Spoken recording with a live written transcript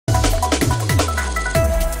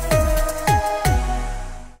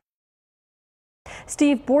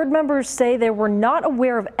Steve, board members say they were not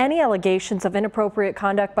aware of any allegations of inappropriate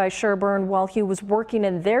conduct by Sherburne while he was working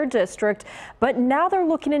in their district, but now they're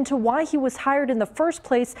looking into why he was hired in the first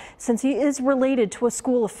place since he is related to a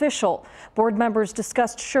school official. Board members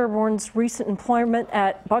discussed Sherburne's recent employment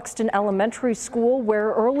at Buxton Elementary School, where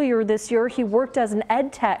earlier this year he worked as an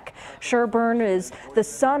ed tech. Sherburne is the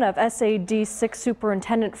son of MSAD 6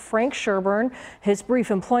 Superintendent Frank Sherburne. His brief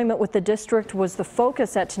employment with the district was the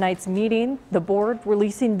focus at tonight's meeting. The board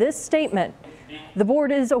releasing this statement. The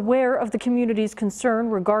board is aware of the community's concern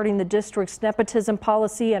regarding the district's nepotism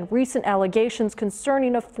policy and recent allegations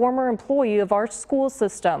concerning a former employee of our school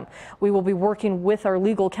system. We will be working with our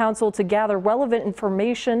legal counsel to gather relevant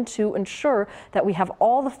information to ensure that we have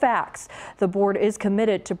all the facts. The board is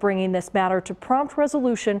committed to bringing this matter to prompt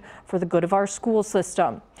resolution for the good of our school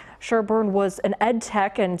system. Sherburne was an ed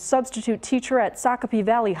tech and substitute teacher at Sacopee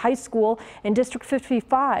Valley High School in District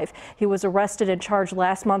 55. He was arrested and charged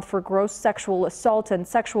last month for gross sexual assault and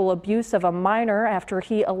sexual abuse of a minor after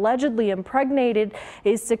he allegedly impregnated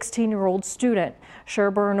a 16-year-old student.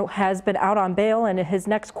 Sherburne has been out on bail and his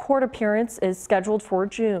next court appearance is scheduled for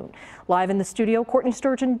June. Live in the studio, Courtney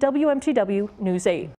Sturgeon, WMTW News 8.